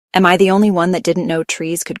Am I the only one that didn't know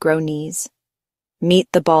trees could grow knees? Meet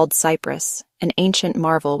the bald cypress, an ancient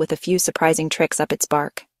marvel with a few surprising tricks up its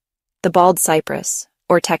bark. The bald cypress,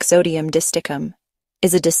 or Taxodium distichum,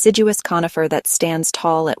 is a deciduous conifer that stands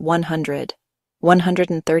tall at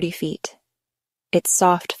 130 feet. Its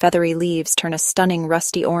soft, feathery leaves turn a stunning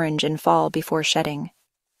rusty orange in fall before shedding.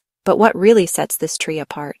 But what really sets this tree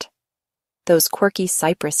apart? Those quirky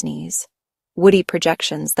cypress knees, woody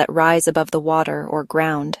projections that rise above the water or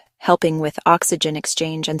ground, helping with oxygen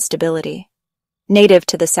exchange and stability. Native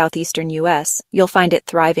to the southeastern U.S., you'll find it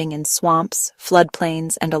thriving in swamps,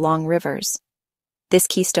 floodplains, and along rivers. This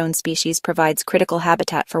keystone species provides critical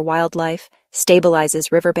habitat for wildlife,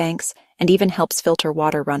 stabilizes riverbanks, and even helps filter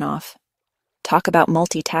water runoff. Talk about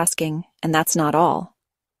multitasking, and that's not all.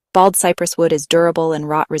 Bald cypress wood is durable and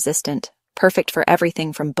rot-resistant, perfect for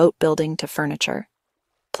everything from boat building to furniture.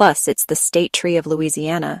 Plus, it's the state tree of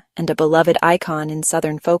Louisiana and a beloved icon in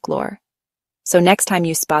Southern folklore. So next time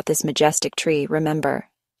you spot this majestic tree, remember,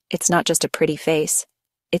 it's not just a pretty face,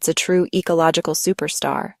 it's a true ecological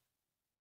superstar.